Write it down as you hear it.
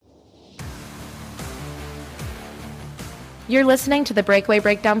You're listening to the Breakaway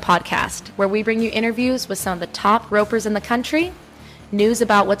Breakdown podcast, where we bring you interviews with some of the top ropers in the country, news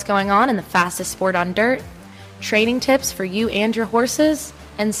about what's going on in the fastest sport on dirt, training tips for you and your horses,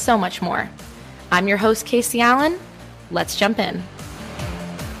 and so much more. I'm your host, Casey Allen. Let's jump in.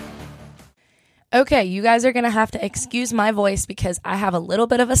 Okay, you guys are going to have to excuse my voice because I have a little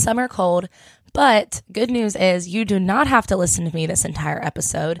bit of a summer cold, but good news is you do not have to listen to me this entire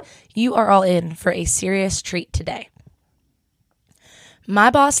episode. You are all in for a serious treat today.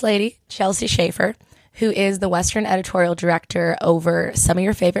 My boss lady, Chelsea Schaefer, who is the Western editorial director over some of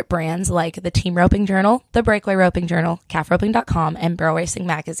your favorite brands like the Team Roping Journal, the Breakaway Roping Journal, calfroping.com, and Barrel Racing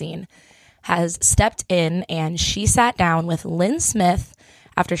Magazine, has stepped in and she sat down with Lynn Smith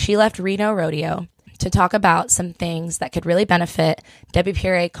after she left Reno Rodeo to talk about some things that could really benefit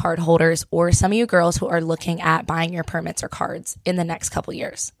WPRA card holders or some of you girls who are looking at buying your permits or cards in the next couple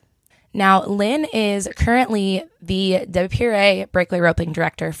years. Now, Lynn is currently the WPRA Breakaway Roping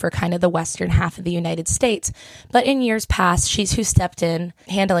Director for kind of the western half of the United States, but in years past, she's who stepped in,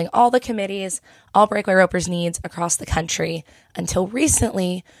 handling all the committees, all Breakaway Ropers' needs across the country, until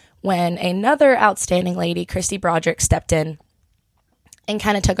recently when another outstanding lady, Christy Broderick, stepped in and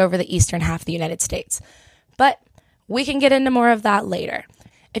kind of took over the eastern half of the United States. But we can get into more of that later.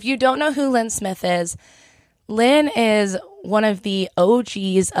 If you don't know who Lynn Smith is, Lynn is one of the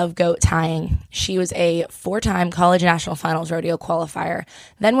OGs of goat tying. She was a 4-time college national finals rodeo qualifier,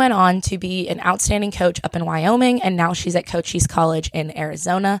 then went on to be an outstanding coach up in Wyoming, and now she's at Cochise College in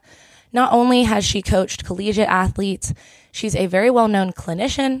Arizona. Not only has she coached collegiate athletes, she's a very well-known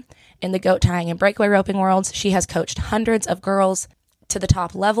clinician in the goat tying and breakaway roping worlds. She has coached hundreds of girls to the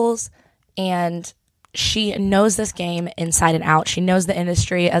top levels, and she knows this game inside and out. She knows the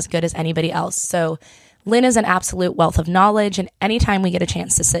industry as good as anybody else. So Lynn is an absolute wealth of knowledge, and anytime we get a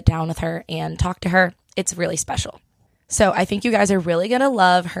chance to sit down with her and talk to her, it's really special. So I think you guys are really going to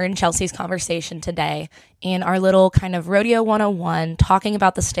love her and Chelsea's conversation today in our little kind of Rodeo 101, talking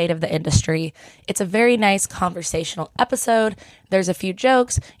about the state of the industry. It's a very nice conversational episode. There's a few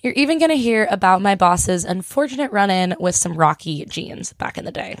jokes. You're even going to hear about my boss's unfortunate run-in with some Rocky jeans back in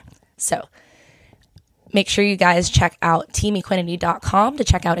the day. So make sure you guys check out teamequinity.com to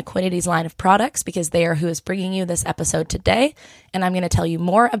check out Equinity's line of products because they are who is bringing you this episode today. And I'm going to tell you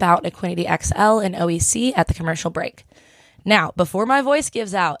more about Equinity XL and OEC at the commercial break. Now, before my voice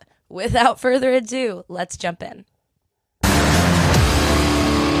gives out, without further ado, let's jump in.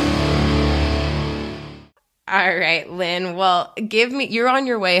 All right, Lynn. Well, you're on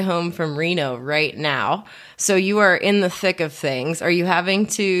your way home from Reno right now. So you are in the thick of things. Are you having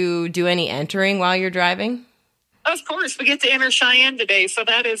to do any entering while you're driving? Of course. We get to enter Cheyenne today, so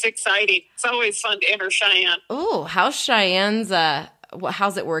that is exciting. It's always fun to enter Cheyenne. Oh, how's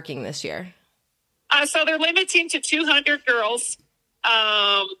it working this year? So they're limiting to 200 girls,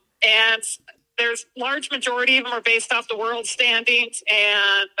 and there's large majority of them are based off the world standings,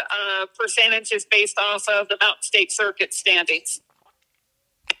 and percentage is based off of the Mountain State Circuit standings.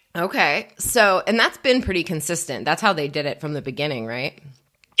 Okay. So, and that's been pretty consistent. That's how they did it from the beginning, right?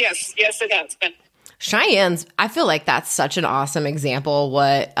 Yes, it has been. Cheyenne's, I feel like that's such an awesome example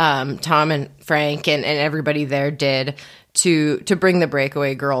what Tom and Frank and everybody there did to bring the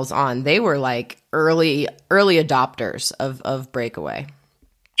breakaway girls on. They were like early adopters of breakaway.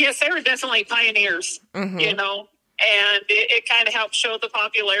 Yes, they were definitely pioneers, and it kind of helped show the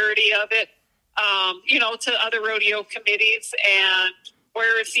popularity of it, to other rodeo committees, and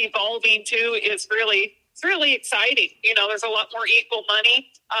where it's evolving to is it's really exciting. There's a lot more equal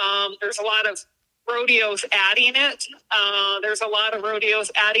money. There's a lot of rodeos adding it. There's a lot of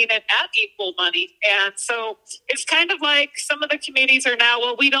rodeos adding it at equal money. And so it's kind of like some of the committees are now,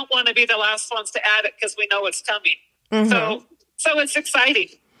 well, we don't want to be the last ones to add it because we know it's coming. Mm-hmm. So it's exciting.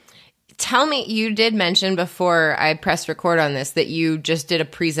 Tell me, you did mention before I pressed record on this that you just did a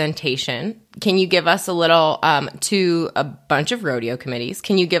presentation. Can you give us a little, to a bunch of rodeo committees,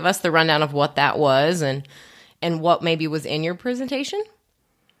 can you give us the rundown of what that was and what maybe was in your presentation?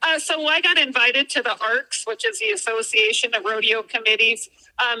 So I got invited to the ARCS, which is the Association of Rodeo Committees,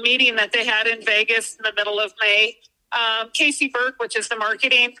 meeting that they had in Vegas in the middle of May. Casey Burke, which is the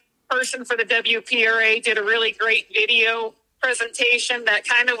marketing person for the WPRA, did a really great video presentation that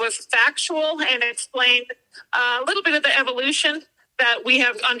kind of was factual and explained a little bit of the evolution that we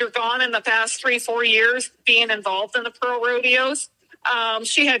have undergone in the past 3-4 years being involved in the pro rodeos.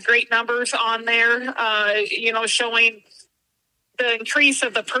 She had great numbers on there, showing the increase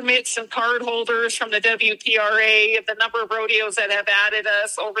of the permits and card holders from the WPRA, the number of rodeos that have added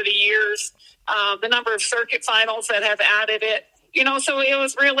us over the years, the number of circuit finals that have added it. So it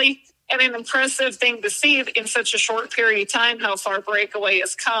was really and an impressive thing to see in such a short period of time how far Breakaway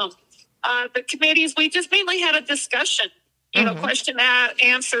has come. The committees, we just mainly had a discussion, question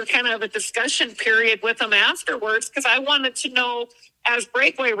answer, kind of a discussion period with them afterwards, because I wanted to know, as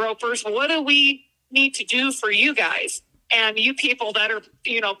Breakaway ropers, what do we need to do for you guys and you people that are,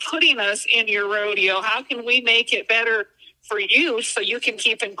 putting us in your rodeo? How can we make it better for you so you can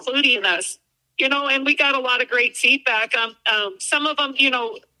keep including us? And we got a lot of great feedback. Some of them,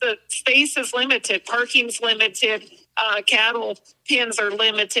 the space is limited, parking's limited, cattle pens are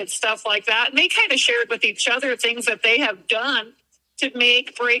limited, stuff like that. And they kind of shared with each other things that they have done to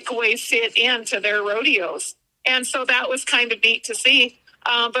make Breakaway fit into their rodeos. And so that was kind of neat to see.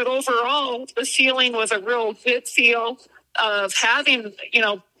 But overall, the feeling was a real good feel of having,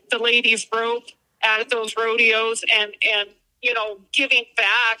 the ladies rope at those rodeos and giving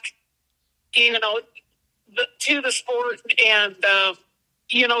back, to the sport and,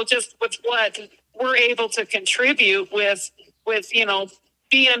 just with what we're able to contribute with,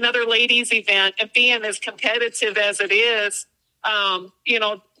 being another ladies event and being as competitive as it is.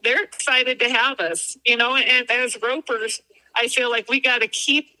 They're excited to have us, and as ropers, I feel like we got to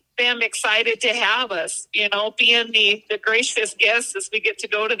keep them excited to have us, being the gracious guests as we get to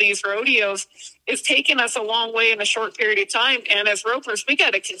go to these rodeos is taking us a long way in a short period of time. And as ropers, we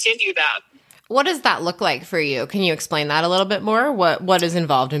got to continue that. What does that look like for you? Can you explain that a little bit more? What is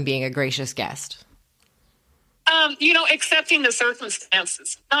involved in being a gracious guest? Accepting the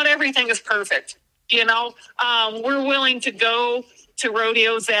circumstances. Not everything is perfect. We're willing to go to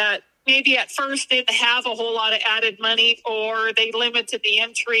rodeos that maybe at first didn't have a whole lot of added money, or they limited the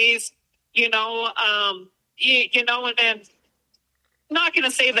entries, and then not going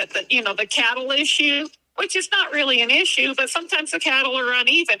to say that the cattle issue, which is not really an issue, but sometimes the cattle are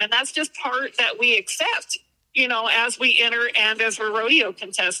uneven, and that's just part that we accept, as we enter and as we're rodeo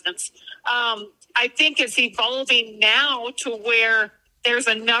contestants. I think it's evolving now to where there's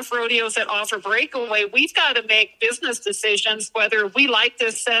enough rodeos that offer Breakaway. We've got to make business decisions whether we like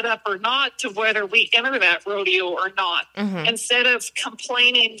this setup or not, to whether we enter that rodeo or not. Mm-hmm. Instead of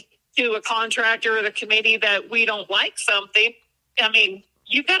complaining to a contractor or the committee that we don't like something,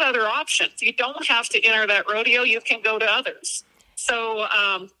 you've got other options. You don't have to enter that rodeo. You can go to others. So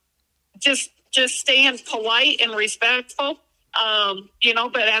just staying polite and respectful,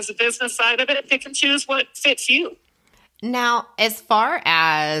 but as a business side of it, pick and choose what fits you. Now, as far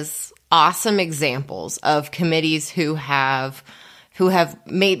as awesome examples of committees who have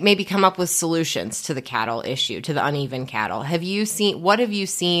maybe come up with solutions to the cattle issue, to the uneven cattle, what have you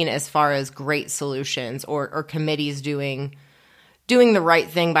seen as far as great solutions or committees doing the right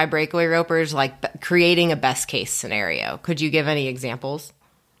thing by Breakaway ropers, like creating a best case scenario? Could you give any examples?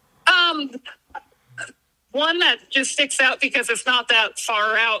 One that just sticks out because it's not that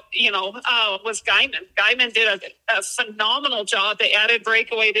far out, was Guyman. Guyman did a phenomenal job. They added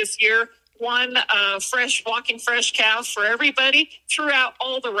Breakaway this year. One walking fresh calf for everybody throughout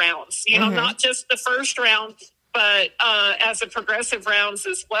all the rounds, mm-hmm. not just the first round, but as a progressive rounds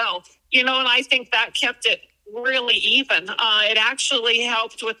as well. And I think that kept it really even. It actually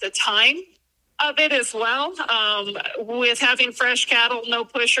helped with the time of it as well. With having fresh cattle, no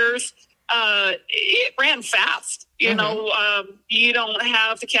pushers, it ran fast. Mm-hmm. You don't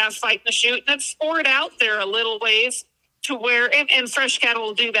have the calf fighting the chute, and it's spored out there a little ways to where, and fresh cattle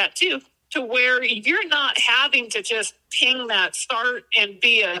will do that too, to where you're not having to just ping that start and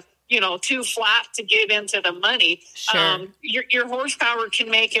be too flat to get into the money. Sure. Your horsepower can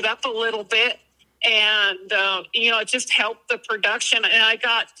make it up a little bit, and it just helped the production. And I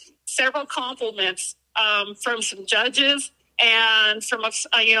got several compliments from some judges and from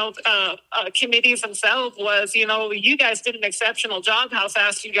committees themselves was, you guys did an exceptional job how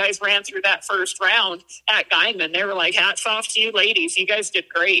fast you guys ran through that first round at Guyman. They were like, hats off to you ladies. You guys did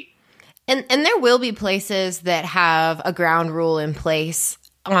great. And there will be places that have a ground rule in place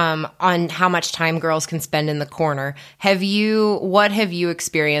on how much time girls can spend in the corner. What have you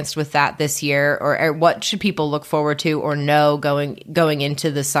experienced with that this year, or what should people look forward to or know going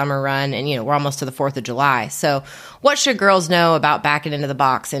into the summer run? And, we're almost to the 4th of July. So what should girls know about backing into the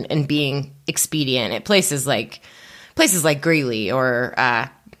box and being expedient at places like Greeley or,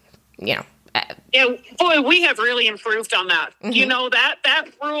 Yeah, boy, we have really improved on that. Mm-hmm. That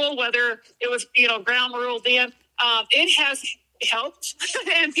rule, whether it was, ground rule then, it has helped,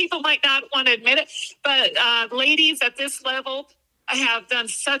 and people might not want to admit it, but ladies at this level have done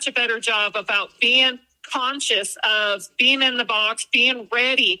such a better job about being conscious of being in the box, being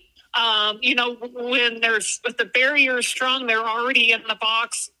ready. When the barrier is strong, they're already in the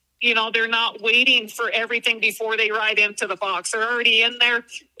box, They're not waiting for everything before they ride into the box. They're already in there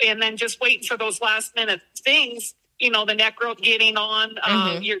and then just waiting for those last minute things, the neck rope getting on,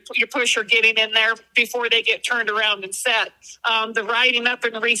 your pusher getting in there before they get turned around and set. The riding up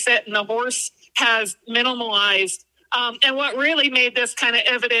and resetting the horse has minimalized. And what really made this kind of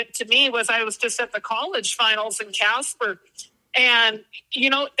evident to me was I was just at the college finals in Casper. And,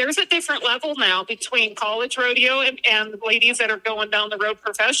 there's a different level now between college rodeo and ladies that are going down the road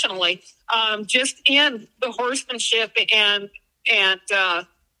professionally, just in the horsemanship and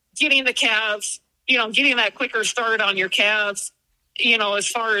getting the calves, getting that quicker start on your calves, as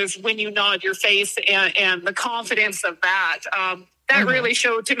far as when you nod your face and the confidence of that. That really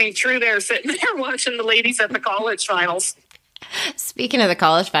showed to me true there, sitting there watching the ladies at the college finals. Speaking of the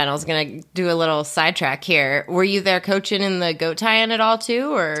college finals, going to do a little sidetrack here. Were you there coaching in the goat tie-in at all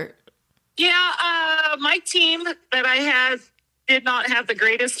too, or? Yeah, my team that I had did not have the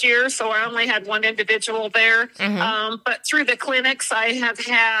greatest year, so I only had one individual there. But through the clinics, I have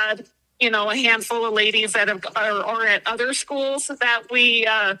had, a handful of ladies that are at other schools that we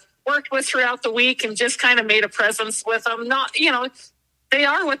worked with throughout the week and just kind of made a presence with them. Not, they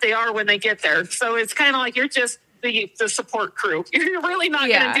are what they are when they get there. So it's kind of like you're just the support crew. You're really not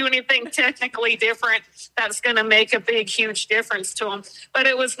going to do anything technically different that's going to make a big, huge difference to them. But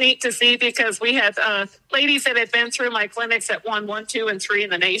it was neat to see because we had ladies that had been through my clinics that won 1, 2, and 3 in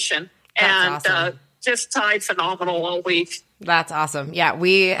the nation. That's awesome. Just tied phenomenal all week. That's awesome. Yeah,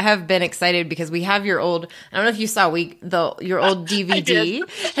 we have been excited because we have your old, I don't know if you saw your old DVD.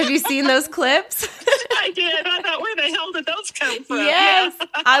 Have you seen those clips? I did. I thought, where the hell did those come from? Yes,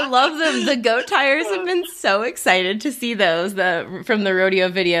 I love them. The goat tires have been so excited to see those from the rodeo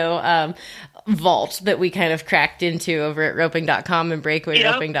video vault that we kind of cracked into over at roping.com and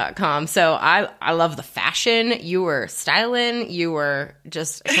breakawayroping.com. So I love the fashion. You were styling. You were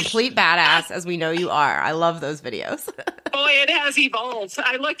just a complete badass, as we know you are. I love those videos. Boy, it has evolved.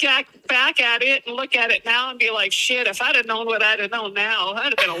 I look back at it and look at it now and be like, shit, if I'd have known what I'd have known now,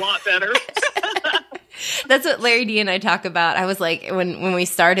 I'd have been a lot better. That's what Larry D and I talk about. I was like, when we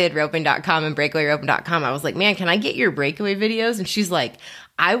started roping.com and breakawayroping.com, I was like, man, can I get your breakaway videos? And she's like,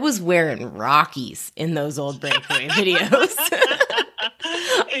 I was wearing Rockies in those old breakaway videos.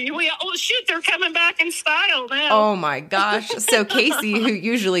 Oh, shoot, they're coming back in style now. Oh, my gosh. So Casey, who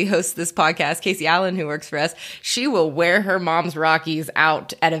usually hosts this podcast, Casey Allen, who works for us, she will wear her mom's Rockies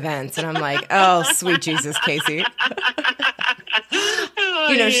out at events. And I'm like, oh, sweet Jesus, Casey.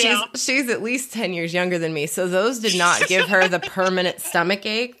 She's at least 10 years younger than me. So those did not give her the permanent stomach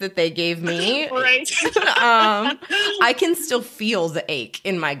ache that they gave me. Right. I can still feel the ache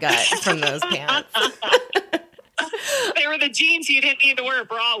in my gut from those pants. They were the jeans you didn't need to wear a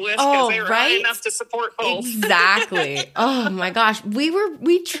bra with because they were high enough to support both. Exactly. Oh my gosh.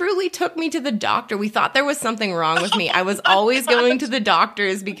 We truly took me to the doctor. We thought there was something wrong with me. I was always going to the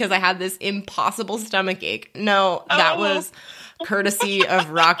doctors because I had this impossible stomach ache. No, that was courtesy of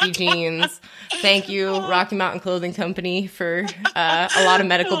Rocky Jeans. Thank you, Rocky Mountain Clothing Company, for a lot of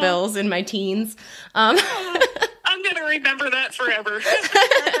medical bills in my teens. I'm going to remember that forever.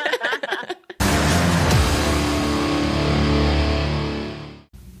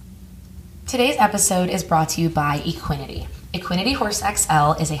 Today's episode is brought to you by Equinity. Equinity Horse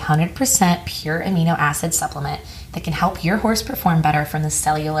XL is a 100% pure amino acid supplement that can help your horse perform better from the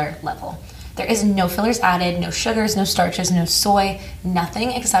cellular level. There is no fillers added, no sugars, no starches, no soy,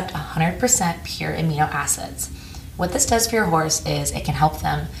 nothing except 100% pure amino acids. What this does for your horse is it can help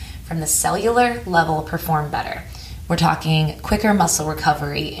them from the cellular level perform better. We're talking quicker muscle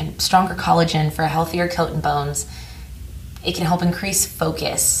recovery and stronger collagen for a healthier coat and bones. It can help increase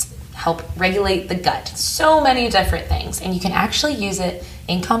focus, help regulate the gut, so many different things. And you can actually use it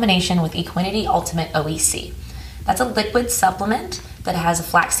in combination with Equinity Ultimate OEC. That's a liquid supplement that has a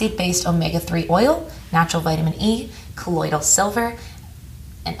flaxseed-based omega-3 oil, natural vitamin E, colloidal silver,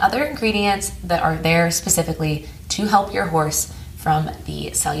 and other ingredients that are there specifically to help your horse from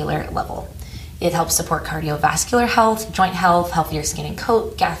the cellular level. It helps support cardiovascular health, joint health, healthier skin and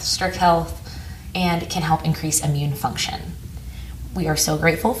coat, gastric health, and can help increase immune function. We are so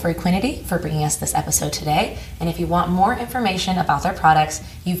grateful for Equinity for bringing us this episode today. And if you want more information about their products,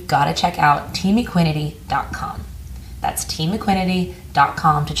 you've got to check out teamequinity.com. That's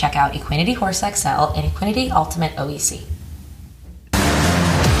teamequinity.com to check out Equinity Horse XL and Equinity Ultimate OEC.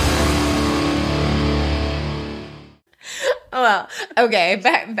 Oh, well, okay,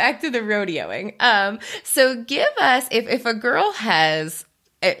 back to the rodeoing. So give us, if a girl has,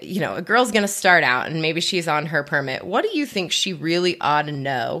 a girl's going to start out and maybe she's on her permit, what do you think she really ought to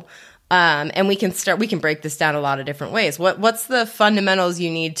know And we can break this down a lot of different ways. What's the fundamentals you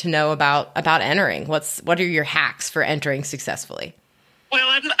need to know about entering? What are your hacks for entering successfully? Well,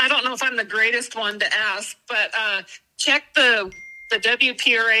 I don't know if I'm the greatest one to ask, but check the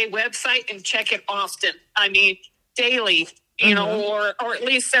WPRA website and check it often. I mean, daily, you know, or at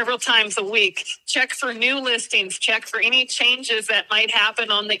least several times a week. Check for new listings. Check for any changes that might happen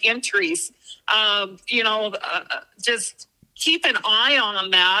on the entries. Just keep an eye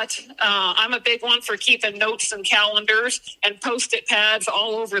on that. I'm a big one for keeping notes and calendars and Post-it pads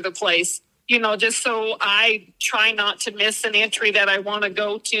all over the place, you know, just so I try not to miss an entry that I want to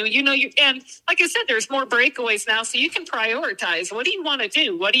go to. You know, and like I said, there's more breakaways now, so you can prioritize. What do you want to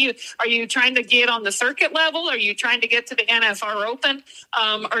do? Are you trying to get on the circuit level? Are you trying to get to the NFR Open?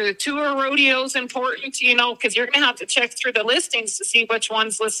 Are the tour rodeos important? You know, because you're going to have to check through the listings to see which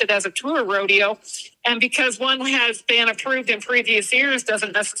one's listed as a tour rodeo. And because one has been approved in previous years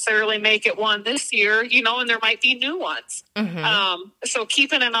doesn't necessarily make it one this year, you know, and there might be new ones. So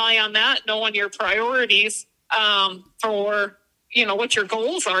keeping an eye on that, knowing your priorities for, you know, what your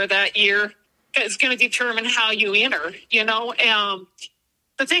goals are that year is going to determine how you enter, you know.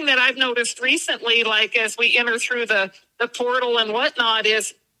 The thing that I've noticed recently, like as we enter through the portal and whatnot,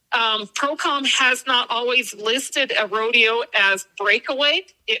 is Procom has not always listed a rodeo as breakaway.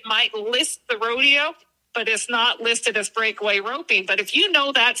 It might list the rodeo, but it's not listed as breakaway roping. But if you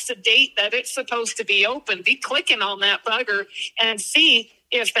know that's the date that it's supposed to be open, be clicking on that bugger and see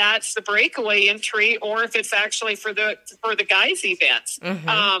if that's the breakaway entry or if it's actually for the guys' events.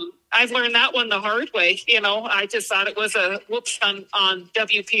 I've learned that one the hard way. You know, I just thought it was a whoops on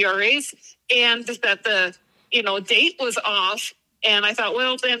WPRA's and that the, you know, date was off. And I thought,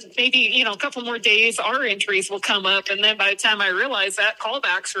 well, then maybe, you know, a couple more days, our entries will come up. And then by the time I realized that,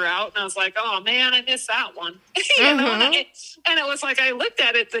 callbacks are out. And I was like, oh, man, I missed that one. You know? And it was like I looked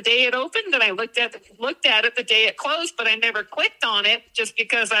at it the day it opened and I looked at it the day it closed, but I never clicked on it just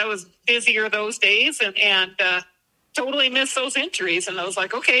because I was busier those days and totally missed those entries. And I was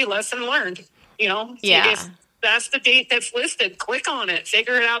like, okay, lesson learned. You know, if that's the date that's listed, click on it.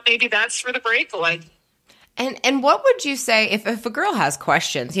 Figure it out. Maybe that's for the breakaway. And what would you say if a girl has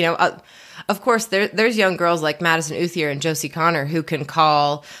questions? You know, of course, there's young girls like Madison Uthier and Josie Connor who can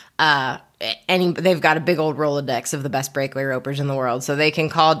call they've got a big old Rolodex of the best breakaway ropers in the world. So they can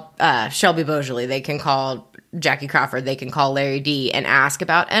call Shelby Beaujolais, they can call Jackie Crawford, they can call Larry D and ask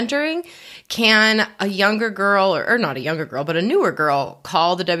about entering. Can a younger girl, or not a younger girl, but a newer girl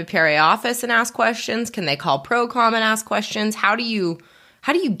call the WPRA office and ask questions? Can they call Procom and ask questions? How do you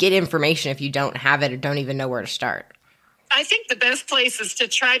get information if you don't have it or don't even know where to start? I think the best place is to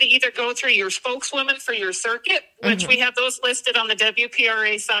try to either go through your spokeswomen for your circuit, which we have those listed on the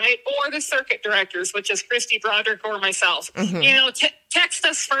WPRA site, or the circuit directors, which is Christy Broderick or myself. You know, text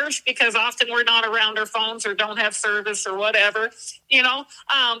us first because often we're not around our phones or don't have service or whatever. You know,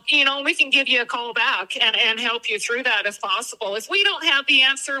 we can give you a call back and help you through that if possible. If we don't have the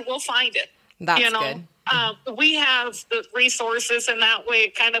answer, we'll find it. That's good. We have the resources, and that way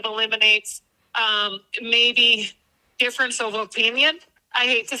it kind of eliminates maybe difference of opinion. I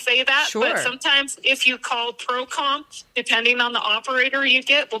hate to say that, but sometimes if you call Procom, depending on the operator you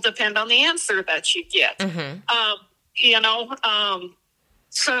get, will depend on the answer that you get.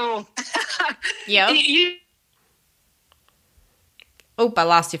 So Oh, I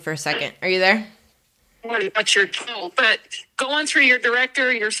lost you for a second. Are you there? What you're told, but going through your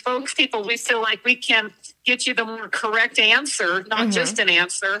director, your spokespeople, we feel like we can get you the more correct answer, not just an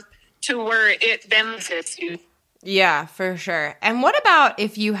answer, to where it benefits you. Yeah, for sure. And what about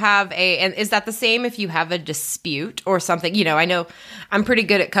if you have and is that the same if you have a dispute or something? You know, I know I'm pretty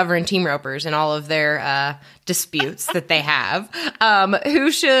good at covering team ropers and all of their disputes that they have.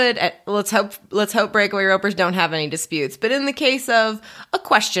 Let's hope breakaway ropers don't have any disputes. But in the case of a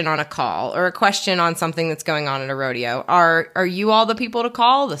question on a call or a question on something that's going on at a rodeo, are you all the people to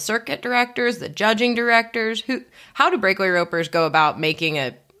call? The circuit directors, the judging directors? How do breakaway ropers go about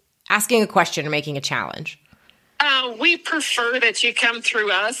asking a question or making a challenge? We prefer that you come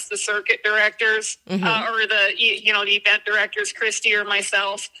through us, the circuit directors, or the event directors, Christy or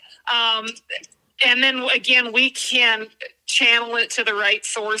myself. And then again, we can channel it to the right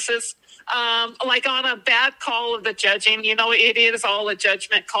sources. Like on a bad call of the judging, you know, it is all a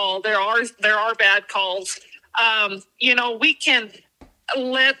judgment call. There are bad calls. We can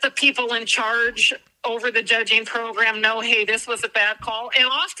let the people in charge over the judging program know, hey, this was a bad call. And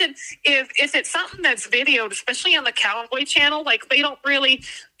often if it's something that's videoed, especially on the Cowboy channel, like they don't really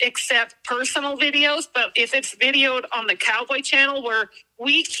accept personal videos, but if it's videoed on the Cowboy channel where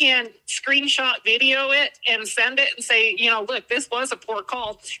we can screenshot video it and send it and say, look, this was a poor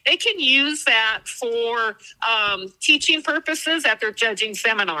call. They can use that for teaching purposes at their judging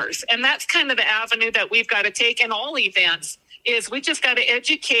seminars. And that's kind of the avenue that we've got to take in all events, is we just got to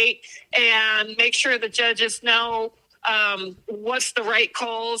educate and make sure the judges know what's the right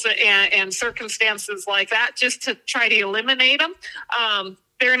calls and circumstances like that, just to try to eliminate them.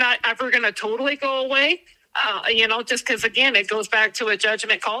 They're not ever going to totally go away. Just because, again, it goes back to a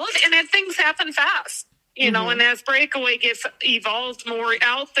judgment call, and then things happen fast, and as breakaway gets evolved more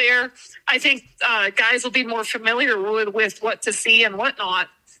out there, I think guys will be more familiar with what to see and whatnot.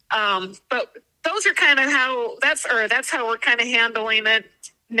 But those are kind of that's how we're kind of handling it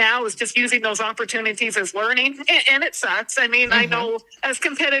now, is just using those opportunities as learning. And it sucks. I mean, I know as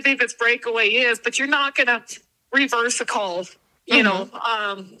competitive as breakaway is, but you're not going to reverse a call,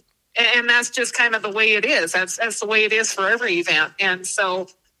 and that's just kind of the way it is. That's the way it is for every event. And so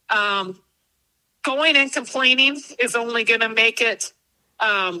going and complaining is only going to make it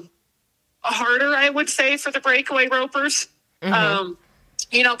harder, I would say, for the breakaway ropers.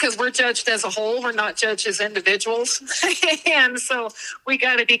 Because we're judged as a whole. We're not judged as individuals. And so we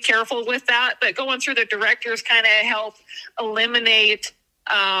got to be careful with that. But going through the directors kind of help eliminate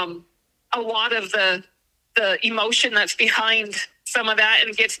a lot of the emotion that's behind some of that,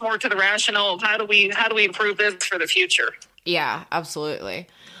 and gets more to the rationale of how do we improve this for the future. Yeah, absolutely.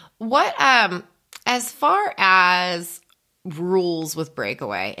 What as far as rules with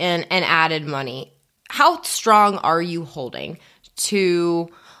breakaway and added money, how strong are you holding to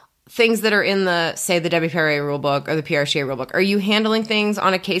things that are in the WPRA rulebook or the PRCA rulebook? Are you handling things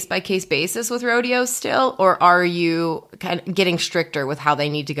on a case-by-case basis with rodeos still, or are you kind of getting stricter with how they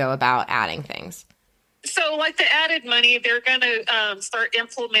need to go about adding things? So like the added money, they're going to start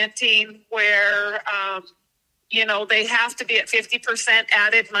implementing where, they have to be at 50%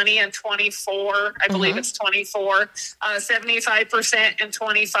 added money in 24. I believe it's 24, 75% in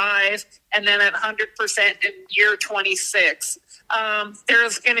 25, and then at 100% in year 26.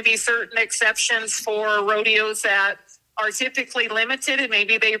 There's going to be certain exceptions for rodeos that are typically limited, and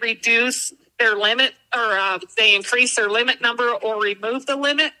maybe they reduce their limit, or they increase their limit number or remove the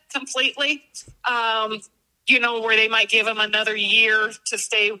limit completely, where they might give them another year to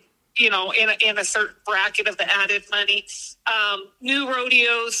stay, in a certain bracket of the added money. New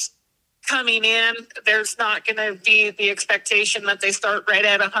rodeos coming in, there's not going to be the expectation that they start right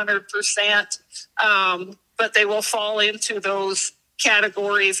at 100%, but they will fall into those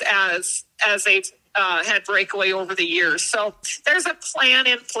categories as they've had breakaway over the years. So there's a plan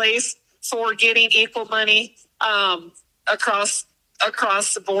in place for getting equal money across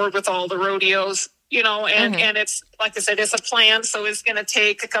the board with all the rodeos, and it's, like I said, it's a plan. So it's going to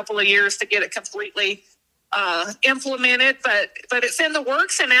take a couple of years to get it completely implemented, but it's in the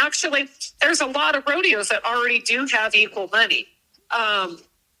works. And actually there's a lot of rodeos that already do have equal money.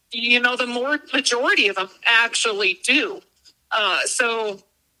 The majority of them actually do. So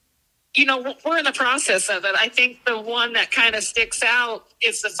we're in the process of it. I think the one that kind of sticks out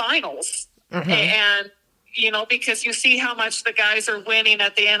is the finals. And, because you see how much the guys are winning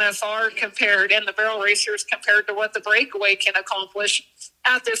at the NFR and the barrel racers compared to what the breakaway can accomplish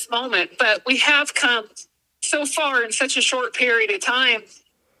at this moment. But we have come so far in such a short period of time.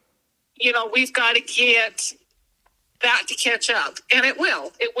 We've got to get that to catch up, and it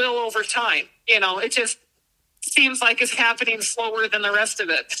will over time. It just seems like it's happening slower than the rest of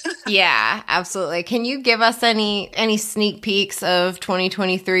it. Yeah, absolutely. Can you give us any sneak peeks of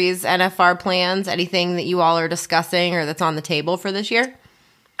 2023's NFR plans? Anything that you all are discussing or that's on the table for this year?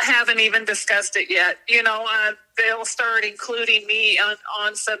 I haven't even discussed it yet. They'll start including me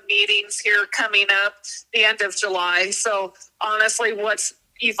on some meetings here coming up the end of July. So honestly, what's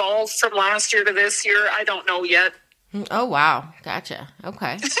evolved from last year to this year, I don't know yet. Oh, wow. Gotcha.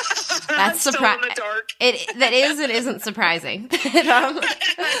 Okay. That's surprising. That is and isn't surprising.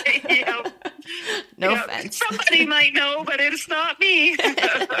 No offense. Somebody might know, but it's not me.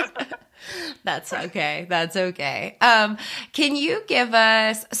 That's okay. That's okay. Can you give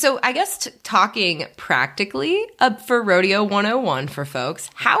us, so I guess talking practically for Rodeo 101 for folks,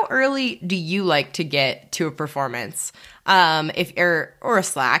 how early do you like to get to a performance? Or a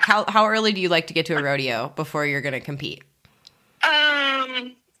slack, how early do you like to get to a rodeo before you're going to compete?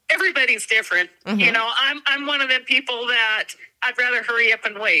 Everybody's different. I'm one of them people that I'd rather hurry up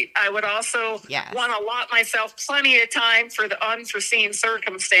and wait. I would also want to allot myself plenty of time for the unforeseen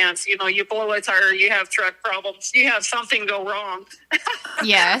circumstance. You blow a tire, you have truck problems, you have something go wrong.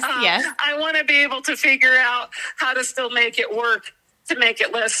 Yes. I want to be able to figure out how to still make it work, to make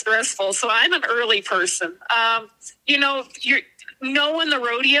it less stressful. So I'm an early person. knowing the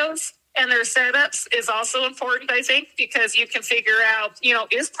rodeos and their setups is also important, I think, because you can figure out,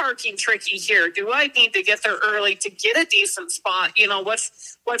 is parking tricky here? Do I need to get there early to get a decent spot?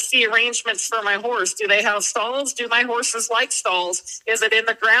 What's the arrangements for my horse? Do they have stalls? Do my horses like stalls? Is it in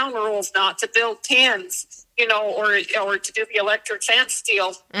the ground rules not to build pens, or to do the electric fence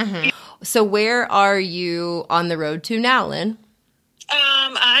deal? Mm-hmm. So where are you on the road to now, Lynn?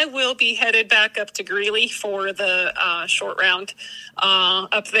 I will be headed back up to Greeley for the short round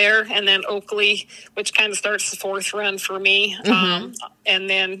up there, and then Oakley, which kind of starts the fourth run for me, and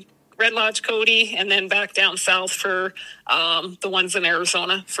then Red Lodge, Cody, and then back down south for the ones in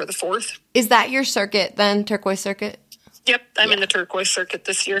Arizona for the fourth. Is that your circuit then, Turquoise Circuit? Yep, I'm in the Turquoise Circuit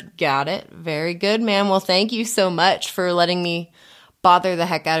this year. Got it. Very good, ma'am. Well, thank you so much for letting me bother the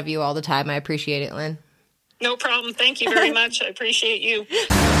heck out of you all the time. I appreciate it, Lynn. No problem. Thank you very much. I appreciate you.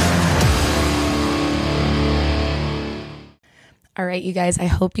 All right, you guys, I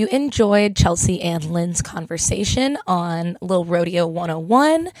hope you enjoyed Chelsea and Lynn's conversation on Little Rodeo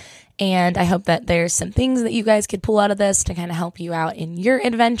 101. And I hope that there's some things that you guys could pull out of this to kind of help you out in your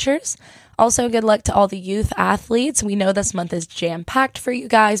adventures. Also, good luck to all the youth athletes. We know this month is jam-packed for you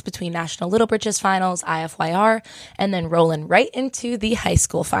guys between National Little Britches Finals, IFYR, and then rolling right into the high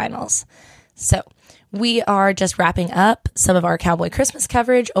school finals. So we are just wrapping up some of our Cowboy Christmas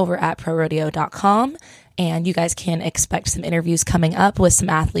coverage over at ProRodeo.com, and you guys can expect some interviews coming up with some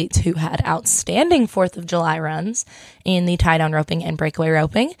athletes who had outstanding 4th of July runs in the tie-down roping and breakaway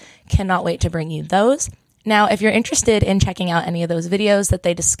roping. Cannot wait to bring you those. Now, if you're interested in checking out any of those videos that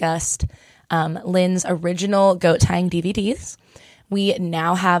they discussed, Lynn's original goat tying DVDs, we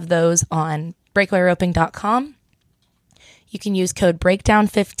now have those on breakawayroping.com. You can use code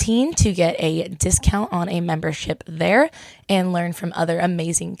BREAKDOWN15 to get a discount on a membership there and learn from other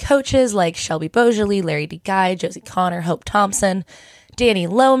amazing coaches like Shelby Beaujolais, Larry D. Guy, Josie Connor, Hope Thompson, Danny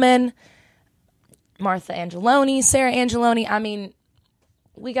Lohman, Martha Angeloni, Sarah Angeloni. I mean,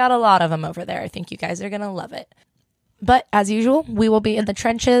 we got a lot of them over there. I think you guys are going to love it. But as usual, we will be in the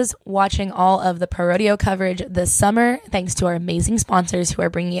trenches watching all of the Pro Rodeo coverage this summer, thanks to our amazing sponsors who are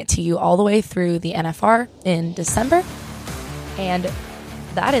bringing it to you all the way through the NFR in December. And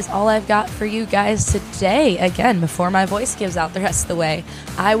that is all I've got for you guys today. Again, before my voice gives out the rest of the way,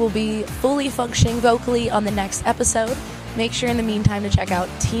 I will be fully functioning vocally on the next episode. Make sure in the meantime to check out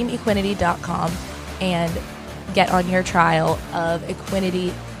teamequinity.com and get on your trial of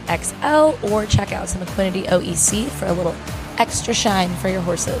Equinity XL, or check out some Equinity OEC for a little extra shine for your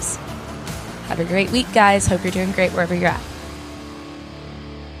horses. Have a great week, guys. Hope you're doing great wherever you're at.